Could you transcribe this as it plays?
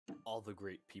All the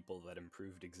great people that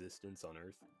improved existence on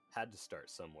Earth had to start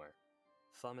somewhere.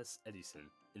 Thomas Edison,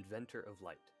 inventor of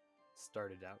light,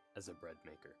 started out as a bread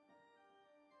maker.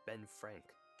 Ben Frank,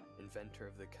 inventor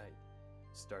of the kite,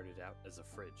 started out as a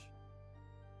fridge.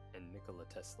 And Nikola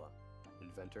Tesla,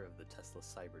 inventor of the Tesla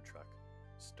Cybertruck,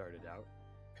 started out,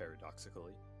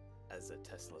 paradoxically, as a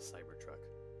Tesla Cybertruck.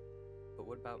 But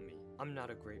what about me? I'm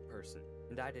not a great person,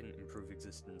 and I didn't improve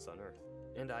existence on Earth,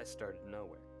 and I started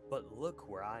nowhere. But look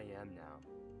where I am now.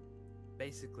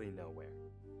 Basically nowhere.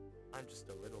 I'm just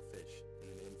a little fish in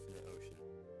an infinite ocean,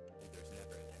 and there's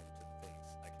never an end to the things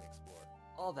I can explore.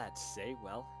 All that to say,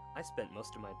 well, I spent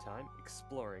most of my time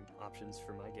exploring options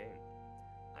for my game.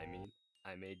 I mean,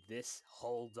 I made this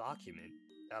whole document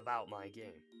about my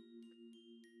game.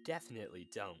 Definitely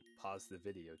don't pause the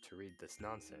video to read this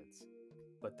nonsense.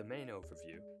 But the main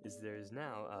overview is there is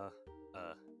now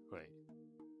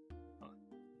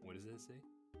what does it say?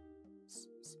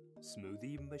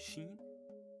 Smoothie machine?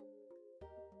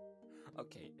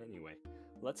 Okay, anyway,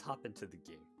 let's hop into the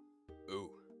game. Ooh,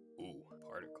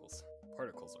 particles.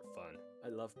 Particles are fun. I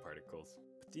love particles,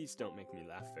 but these don't make me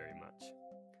laugh very much.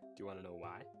 Do you want to know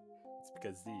why? It's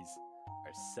because these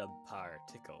are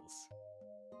subparticles.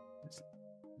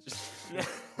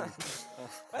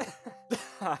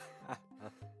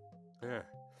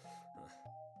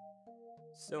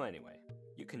 So anyway,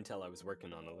 you can tell I was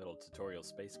working on a little tutorial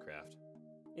spacecraft.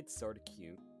 It's sorta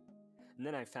cute. And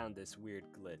then I found this weird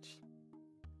glitch.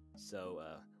 So,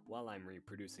 while I'm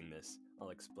reproducing this, I'll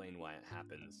explain why it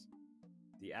happens.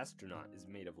 The astronaut is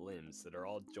made of limbs that are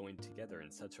all joined together in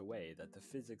such a way that the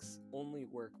physics only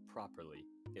work properly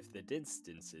if the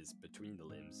distances between the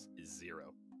limbs is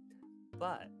 0.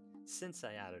 But, since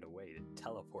I added a way to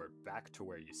teleport back to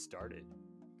where you started,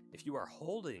 if you are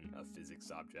holding a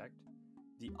physics object,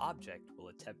 the object will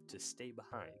attempt to stay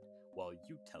behind while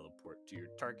you teleport to your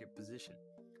target position,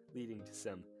 leading to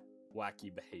some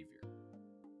wacky behavior.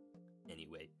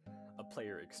 Anyway, a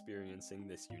player experiencing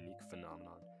this unique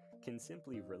phenomenon can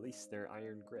simply release their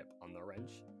iron grip on the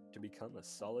wrench to become a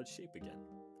solid shape again.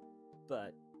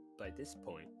 But by this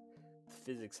point, the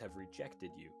physics have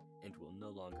rejected you and will no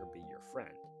longer be your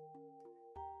friend.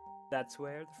 That's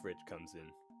where the fridge comes in.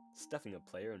 Stuffing a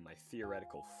player in my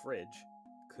theoretical fridge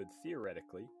could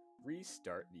theoretically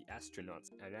restart the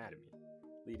astronaut's anatomy,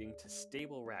 leading to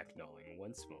stable ragdolling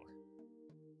once more.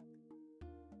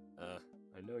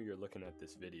 I know you're looking at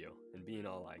this video and being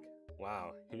all like,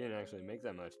 wow, he didn't actually make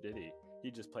that much, did he? He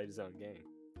just played his own game.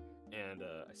 And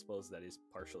I suppose that is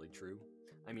partially true.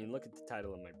 I mean, look at the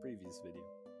title of my previous video.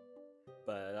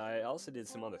 But I also did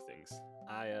some other things.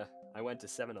 I went to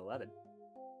 7-Eleven.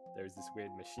 There's this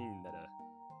weird machine that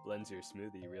blends your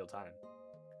smoothie real time.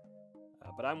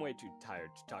 But I'm way too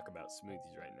tired to talk about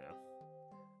smoothies right now.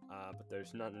 But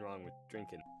there's nothing wrong with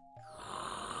drinking.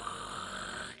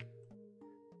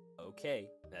 Okay,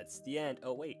 that's the end.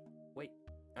 Oh, wait.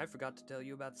 I forgot to tell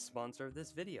you about the sponsor of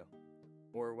this video.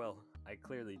 Or, well, I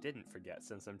clearly didn't forget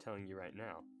since I'm telling you right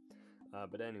now.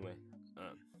 But anyway,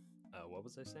 what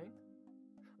was I saying?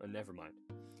 Oh, never mind.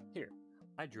 Here,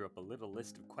 I drew up a little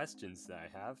list of questions that I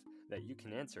have that you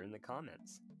can answer in the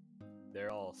comments.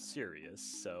 They're all serious,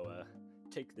 so,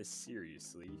 take this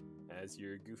seriously, as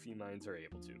your goofy minds are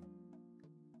able to.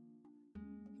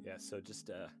 Yeah, so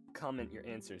just comment your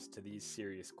answers to these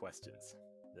serious questions.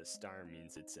 The star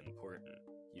means it's important.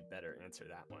 You'd better answer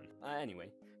that one.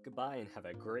 Anyway, goodbye and have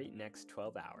a great next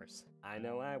 12 hours. I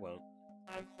know I won't.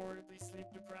 I'm horribly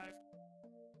sleep deprived.